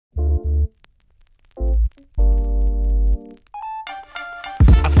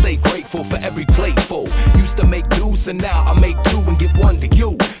grateful for every plateful. Used to make dues and now I make two and give one to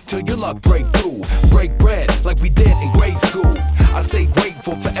you. Till your luck break through. Break bread like we did in grade school. I stay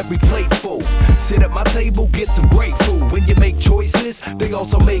grateful for every plateful. Sit at my table, get some great food. When you make choices, they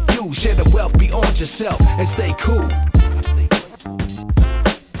also make you. Share the wealth beyond yourself and stay cool.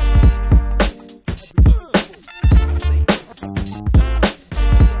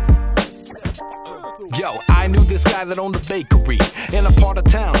 Yo, I knew this guy that owned a bakery in a part of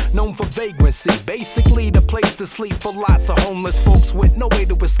town known for vagrancy. Basically the place to sleep for lots of homeless folks with no way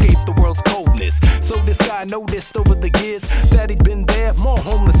to escape the world's coldness. So this guy noticed over the years that he'd been there, more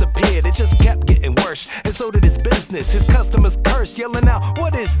homeless appeared. It just kept getting worse, and so did his business. His customers cursed, yelling out,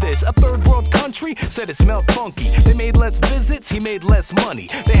 "What is this, a third world country?" Said it smelled funky. They made less visits, he made less money.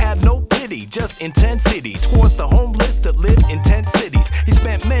 They had no pity, just intensity towards the homeless that lived in tent cities. He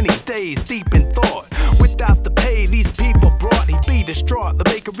spent many days deep in thought. Without the pay these people brought, he'd be distraught. The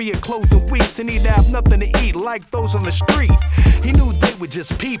bakery had closed in weeks and he'd have nothing to eat like those on the street. He knew they were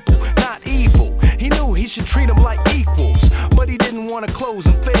just people, not evil. He knew he should treat them like equals, but he didn't want to close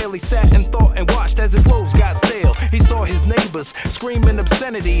and fail. He sat and thought and watched as his loaves got stale. He saw his neighbors screaming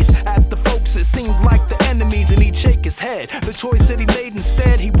obscenities at the folks that seemed like the enemies, and he'd shake his head. The choice that he made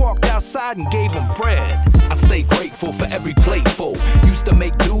instead, he walked outside and gave them bread. I stay grateful for every plateful. Used to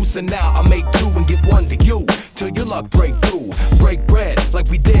make dues and now I make two and give one to you. Till your luck break through. Break bread like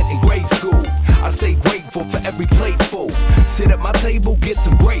we did in grade school. I stay grateful for every plateful. Sit at my table, get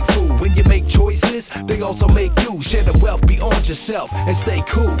some great food. When you make choices, they also make you. Share the wealth beyond yourself and stay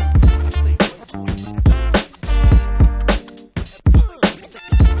cool.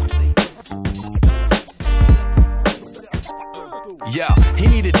 Yeah, he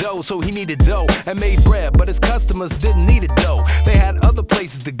needed dough, so he needed dough and made bread, but his customers didn't need it dough. They had other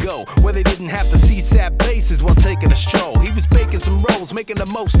places to go where they didn't have to see sad faces while taking a stroll. He was baking some rolls, making the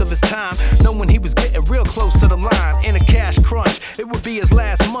most of his time, knowing he was getting real close to the line. In a cash crunch, it would be his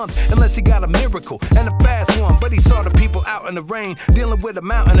last month unless he got a miracle and a fast one. But he saw the people out in the rain dealing with a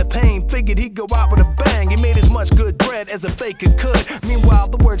mountain of pain. Figured he'd go out with a bang. He made as much good bread as a baker could. Meanwhile,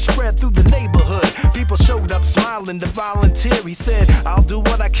 the word spread through the neighborhood. People showed up smiling to volunteer. He said, "I'll do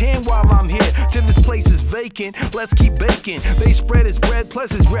what I can while I'm here. Till this place is vacant, let's keep baking." They spread his bread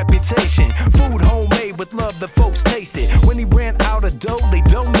plus his reputation. Food homemade with love the folks tasted. When he ran out of dough, they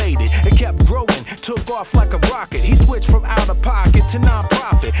donated. It kept growing, took off like a rocket. He switched from out of pocket to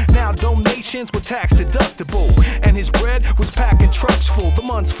non-profit. Now donations were tax deductible, and his bread was packing trucks full. The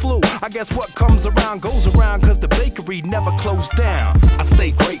months flew. I guess what comes around goes around, cause the bakery never closed down. I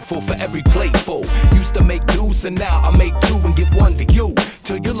stay grateful for every plateful. Used to make dues and now I make two and give one to you.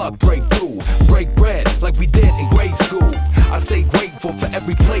 Till your luck break through. Break bread like we did in grade school. I stay grateful for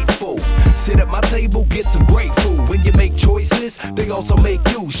every plateful. Sit at my table, get some great food. When you make choices, they also make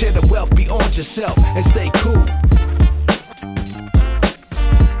you. Share the wealth beyond yourself and stay cool.